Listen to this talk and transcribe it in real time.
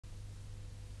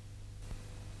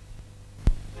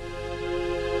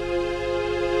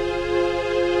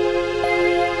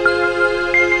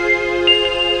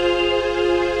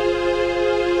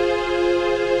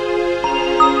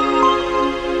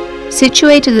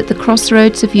Situated at the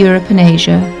crossroads of Europe and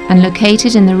Asia, and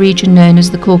located in the region known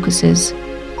as the Caucasus,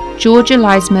 Georgia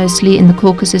lies mostly in the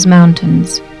Caucasus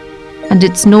Mountains, and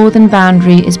its northern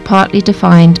boundary is partly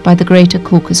defined by the Greater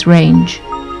Caucasus Range.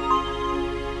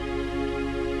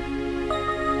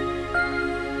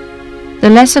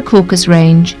 The Lesser Caucasus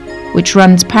Range, which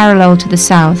runs parallel to the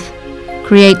south,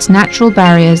 creates natural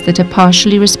barriers that are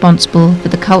partially responsible for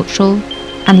the cultural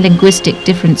and linguistic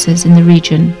differences in the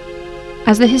region.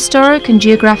 As the historic and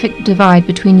geographic divide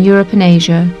between Europe and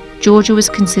Asia, Georgia was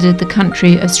considered the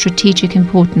country of strategic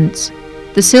importance.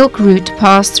 The Silk Route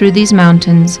passed through these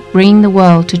mountains, bringing the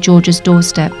world to Georgia's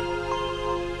doorstep.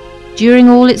 During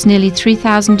all its nearly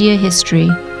 3,000-year history,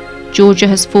 Georgia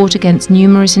has fought against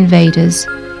numerous invaders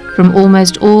from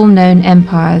almost all known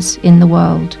empires in the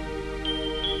world.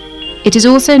 It is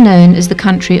also known as the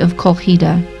country of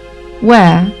Kolchida,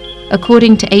 where,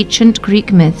 according to ancient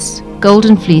Greek myths,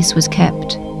 Golden Fleece was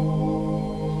kept.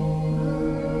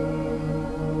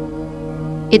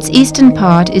 Its eastern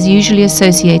part is usually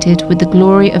associated with the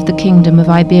glory of the kingdom of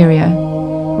Iberia,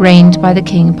 reigned by the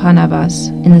king Barnabas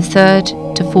in the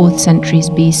 3rd to 4th centuries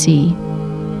BC.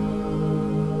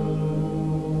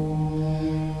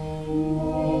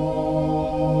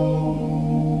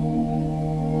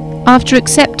 After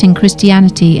accepting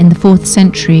Christianity in the 4th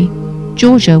century,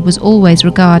 Georgia was always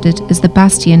regarded as the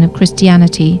bastion of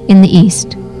Christianity in the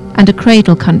east and a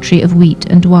cradle country of wheat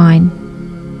and wine.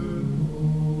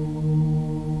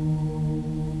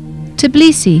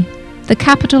 Tbilisi, the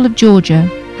capital of Georgia,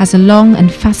 has a long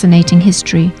and fascinating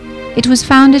history. It was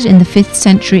founded in the 5th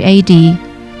century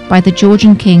AD by the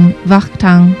Georgian king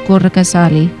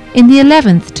Borjomi-Kharagauli. In the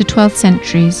 11th to 12th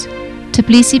centuries,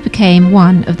 Tbilisi became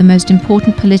one of the most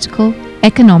important political,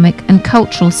 economic and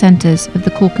cultural centers of the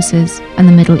Caucasus and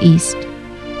the Middle East.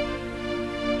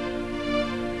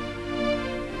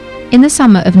 In the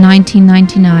summer of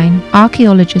 1999,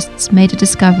 archaeologists made a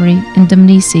discovery in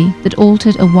Tbilisi that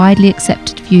altered a widely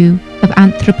accepted view of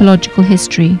anthropological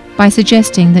history by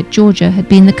suggesting that Georgia had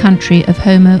been the country of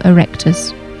Homo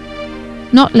erectus.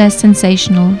 Not less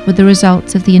sensational were the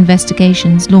results of the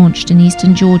investigations launched in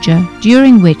eastern Georgia,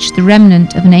 during which the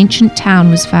remnant of an ancient town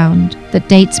was found that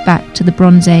dates back to the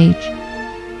Bronze Age.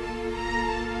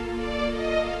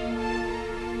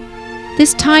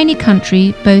 This tiny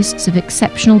country boasts of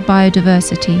exceptional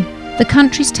biodiversity. The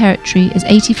country's territory is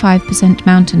 85%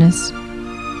 mountainous.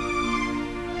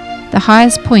 The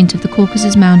highest point of the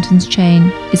Caucasus Mountains chain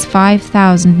is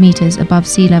 5,000 meters above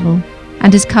sea level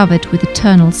and is covered with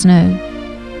eternal snow.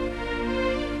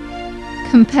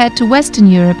 Compared to Western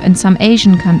Europe and some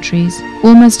Asian countries,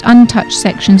 almost untouched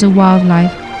sections of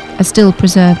wildlife are still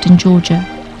preserved in Georgia.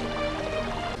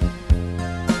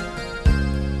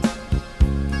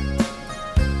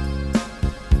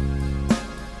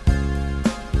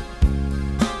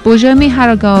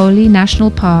 Borjomi-Kharagauli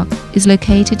National Park is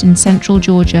located in central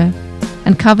Georgia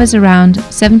and covers around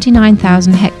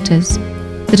 79,000 hectares,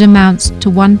 that amounts to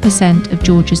 1% of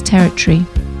Georgia's territory.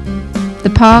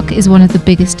 The park is one of the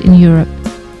biggest in Europe.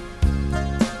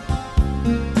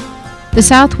 The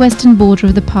southwestern border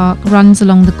of the park runs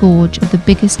along the gorge of the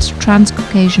biggest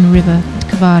Transcaucasian river at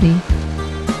Kavari,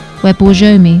 where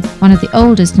Borjomi, one of the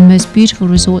oldest and most beautiful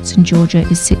resorts in Georgia,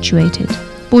 is situated.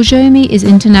 Borjomi is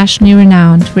internationally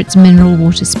renowned for its mineral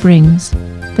water springs.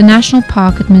 The National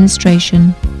Park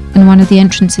Administration and one of the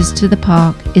entrances to the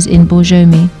park is in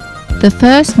Borjomi. The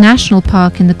first national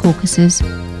park in the Caucasus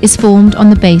is formed on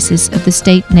the basis of the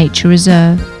State Nature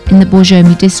Reserve in the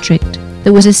Borjomi district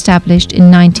that was established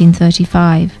in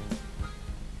 1935.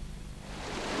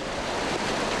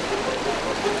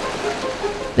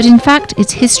 But in fact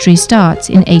its history starts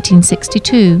in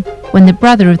 1862, when the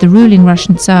brother of the ruling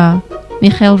Russian Tsar,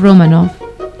 Mikhail Romanov,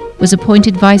 was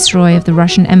appointed viceroy of the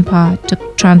Russian Empire to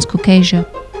Transcaucasia.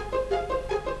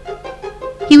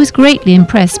 He was greatly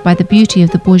impressed by the beauty of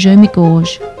the Borjomi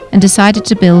Gorge and decided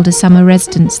to build a summer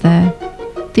residence there.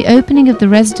 The opening of the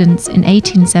residence in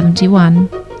 1871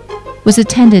 was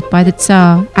attended by the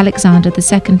Tsar Alexander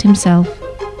II himself.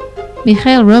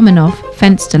 Mikhail Romanov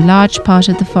fenced a large part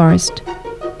of the forest,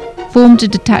 formed a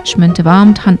detachment of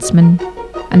armed huntsmen,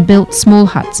 and built small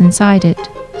huts inside it.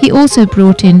 He also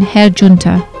brought in Herr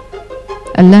Junta,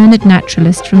 a learned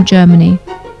naturalist from Germany,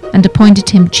 and appointed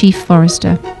him chief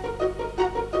forester.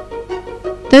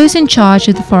 Those in charge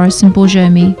of the forests in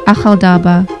Borjomi,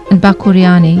 Akhaldaba and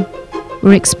Bakuriani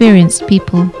were experienced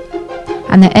people,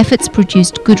 and their efforts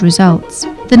produced good results.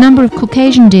 The number of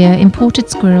Caucasian deer, imported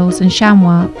squirrels and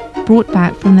chamois brought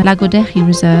back from the Lagodechi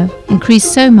Reserve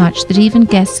increased so much that even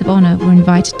guests of honor were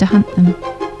invited to hunt them.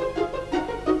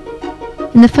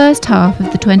 In the first half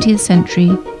of the 20th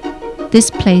century, this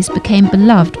place became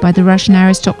beloved by the Russian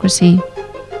aristocracy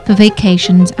for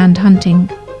vacations and hunting.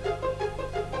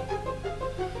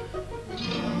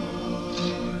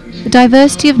 The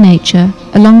diversity of nature,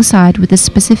 alongside with the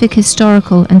specific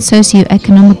historical and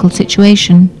socio-economical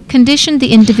situation, conditioned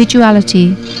the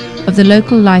individuality of the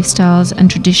local lifestyles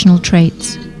and traditional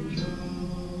traits.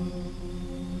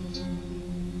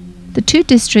 The two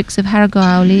districts of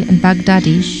Kharagauli and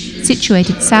Baghdadi,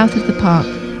 situated south of the park,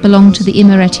 belong to the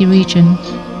Imereti region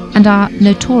and are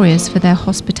notorious for their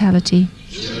hospitality.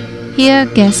 Here,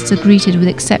 guests are greeted with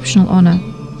exceptional honour.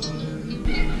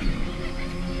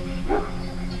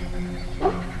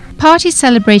 Parties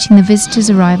celebrating the visitor's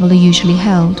arrival are usually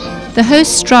held. The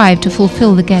hosts strive to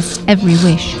fulfil the guest's every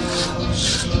wish.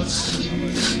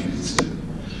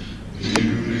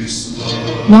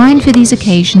 Wine for these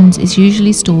occasions is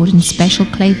usually stored in special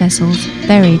clay vessels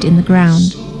buried in the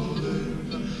ground.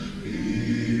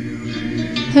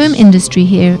 Home industry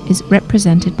here is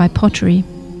represented by pottery.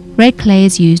 Red clay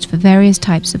is used for various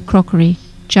types of crockery,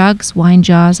 jugs, wine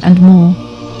jars and more.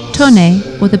 Tonne,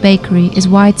 or the bakery, is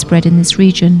widespread in this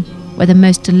region, where the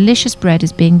most delicious bread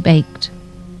is being baked.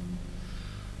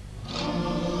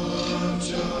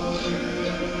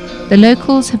 The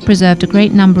locals have preserved a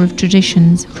great number of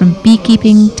traditions, from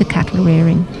beekeeping to cattle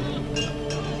rearing.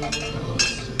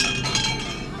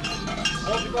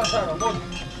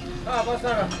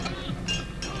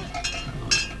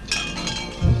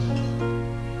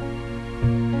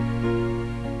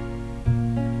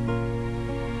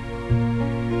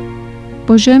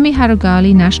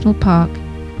 Borjomi-Kharagauli National Park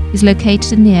is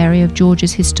located in the area of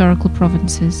Georgia's historical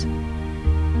provinces.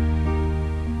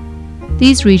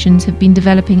 These regions have been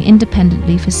developing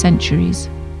independently for centuries.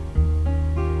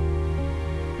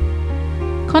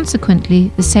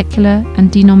 Consequently, the secular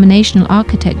and denominational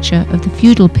architecture of the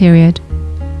feudal period,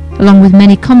 along with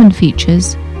many common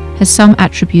features, has some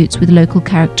attributes with local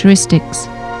characteristics.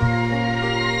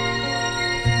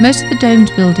 Most of the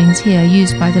domed buildings here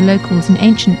used by the locals in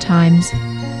ancient times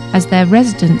as their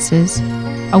residences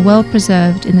are well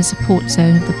preserved in the support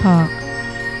zone of the park.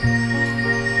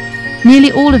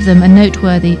 Nearly all of them are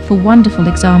noteworthy for wonderful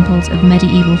examples of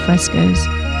medieval frescoes.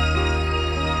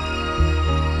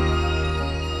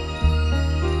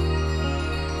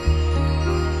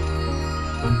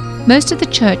 Most of the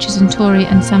churches in Tori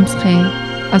and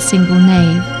Samskhe are single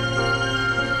nave,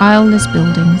 aisleless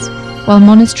buildings, while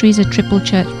monasteries are triple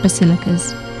church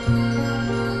basilicas.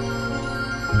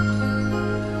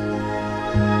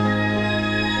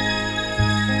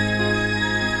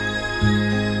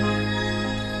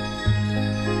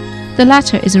 The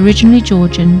latter is originally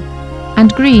Georgian,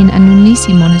 and Green and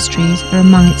Nunlisi monasteries are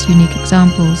among its unique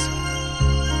examples.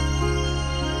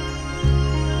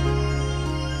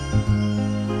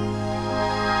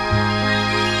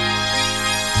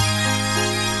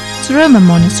 Saroma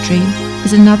Monastery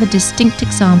is another distinct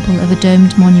example of a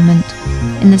domed monument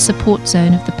in the support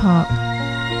zone of the park.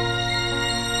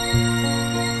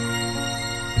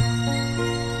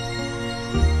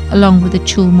 Along with the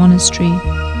Chul Monastery,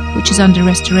 which is under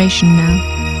restoration now.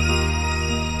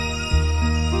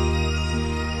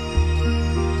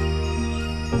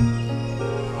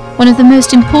 One of the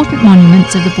most important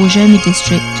monuments of the Borjomi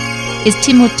district is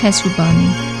Timur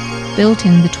Tesubani, built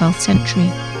in the 12th century.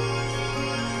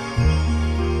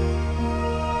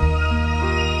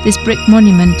 This brick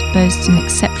monument boasts an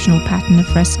exceptional pattern of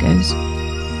frescoes.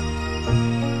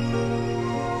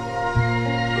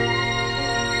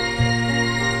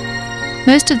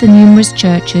 Most of the numerous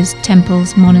churches,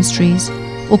 temples, monasteries,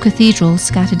 or cathedrals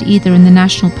scattered either in the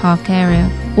national park area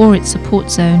or its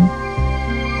support zone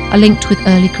are linked with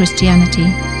early Christianity.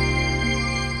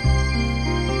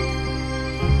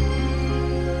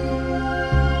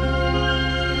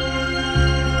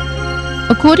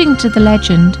 According to the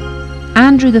legend,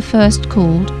 Andrew the First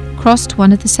called crossed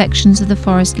one of the sections of the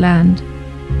forest land,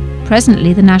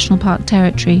 presently the national park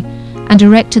territory, and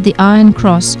erected the Iron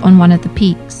Cross on one of the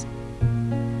peaks.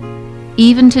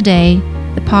 Even today,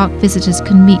 the park visitors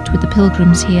can meet with the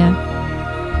pilgrims here.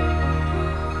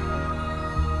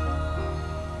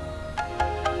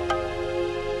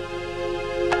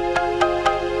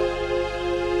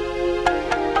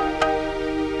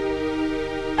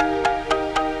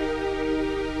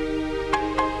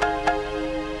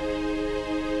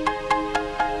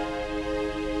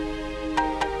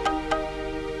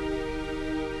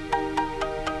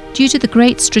 Due to the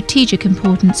great strategic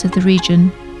importance of the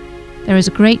region, there is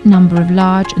a great number of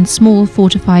large and small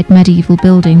fortified medieval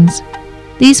buildings.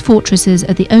 These fortresses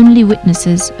are the only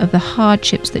witnesses of the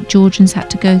hardships that Georgians had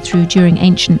to go through during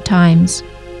ancient times.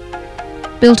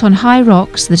 Built on high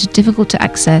rocks that are difficult to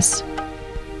access,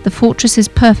 The fortresses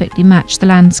perfectly match the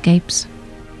landscapes.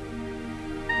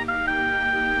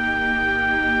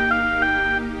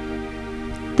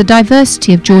 The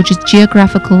diversity of Georgia's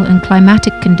geographical and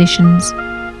climatic conditions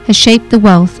has shaped the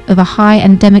wealth of a high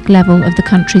endemic level of the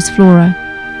country's flora.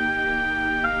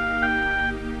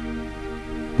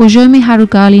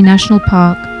 Borjomi-Kharagauli National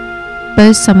Park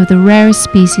boasts some of the rarest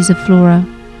species of flora,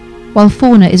 while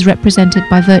fauna is represented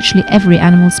by virtually every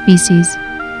animal species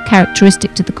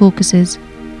characteristic to the Caucasus,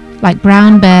 like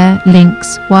brown bear,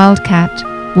 lynx, wild cat,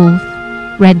 wolf,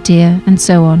 red deer, and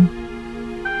so on.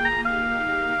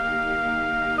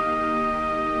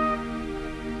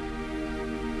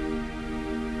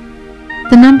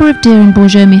 The number of deer in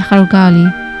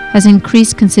Borjomi-Kharagauli has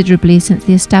increased considerably since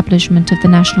the establishment of the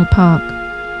national park.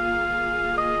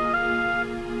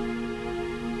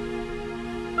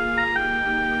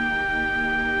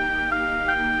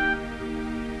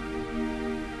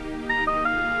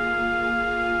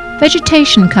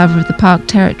 Vegetation cover of the park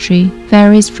territory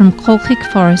varies from kolchik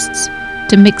forests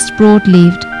to mixed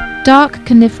broad-leaved, dark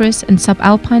coniferous and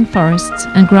subalpine forests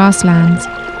and grasslands,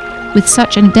 with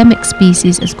such endemic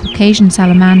species as Caucasian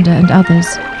salamander and others.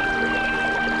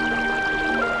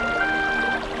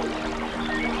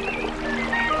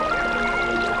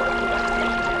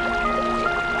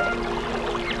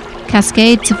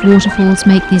 Cascades of waterfalls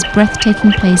make these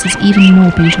breathtaking places even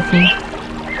more beautiful.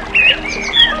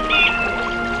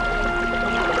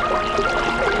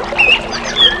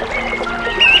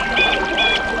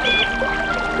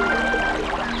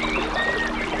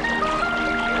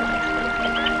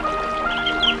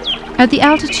 At the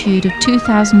altitude of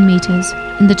 2,000 meters,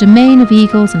 in the domain of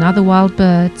eagles and other wild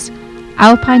birds,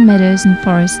 alpine meadows and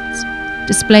forests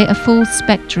display a full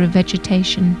spectre of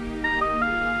vegetation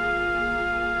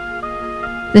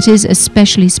that is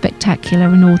especially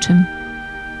spectacular in autumn.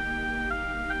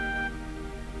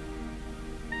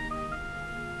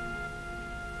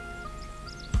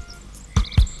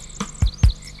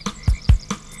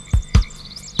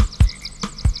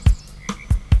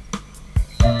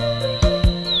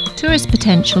 Tourist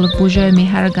potential of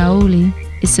Borjomi-Kharagauli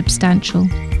is substantial.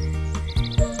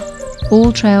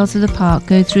 All trails of the park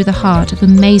go through the heart of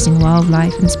amazing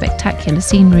wildlife and spectacular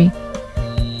scenery.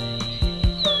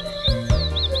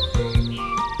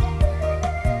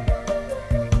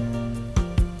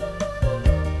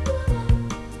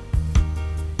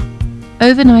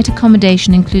 Overnight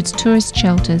accommodation includes tourist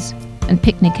shelters and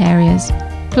picnic areas,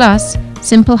 plus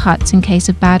simple huts in case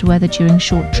of bad weather during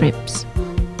short trips.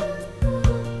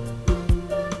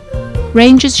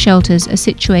 Rangers' shelters are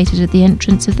situated at the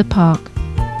entrance of the park,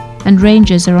 and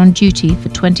rangers are on duty for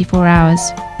 24 hours.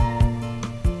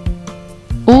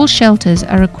 All shelters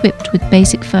are equipped with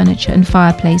basic furniture and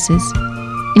fireplaces.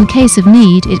 In case of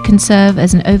need, it can serve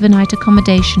as an overnight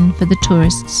accommodation for the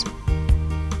tourists.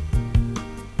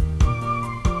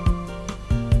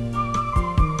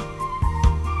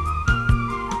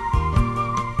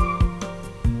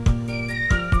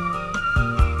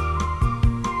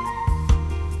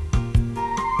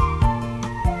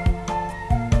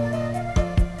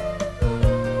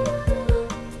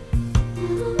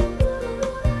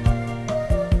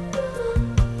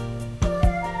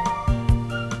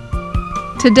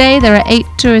 Today there are 8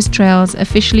 tourist trails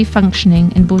officially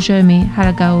functioning in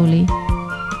Borjomi-Kharagauli.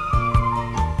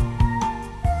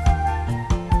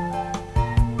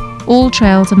 All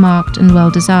trails are marked and well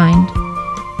designed.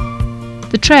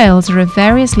 The trails are of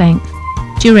various length,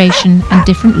 duration and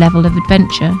different level of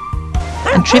adventure,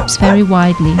 and trips vary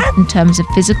widely in terms of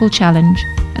physical challenge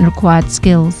and required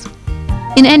skills.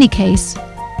 In any case,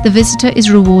 the visitor is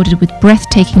rewarded with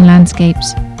breathtaking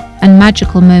landscapes and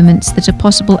magical moments that are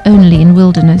possible only in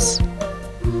wilderness.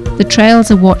 The trails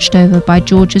are watched over by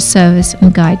Georgia's service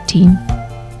and guide team.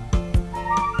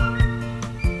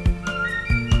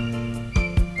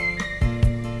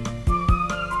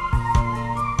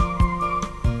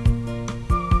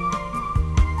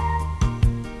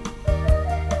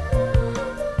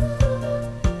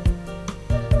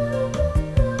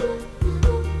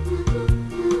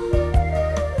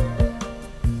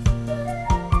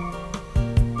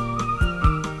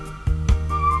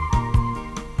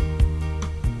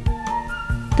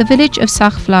 The village of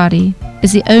Sakhvlari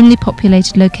is the only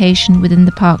populated location within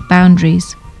the park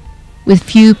boundaries, with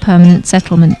few permanent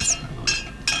settlements.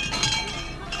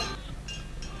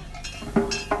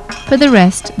 For the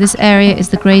rest, this area is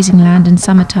the grazing land in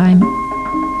summertime.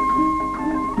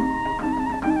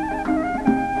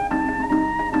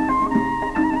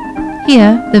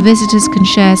 Here, the visitors can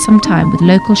share some time with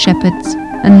local shepherds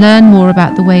and learn more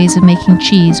about the ways of making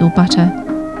cheese or butter.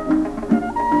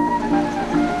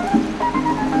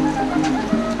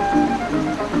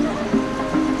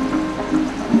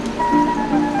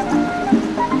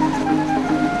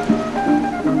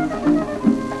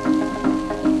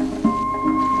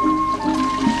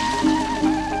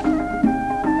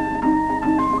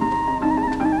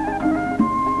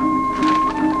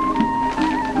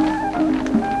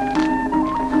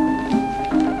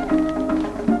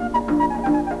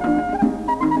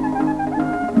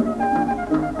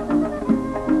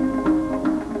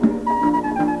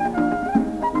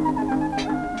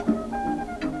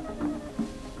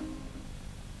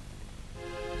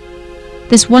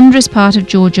 This wondrous part of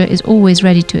Georgia is always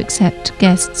ready to accept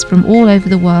guests from all over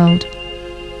the world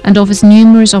and offers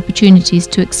numerous opportunities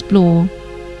to explore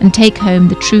and take home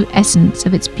the true essence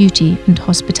of its beauty and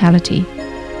hospitality.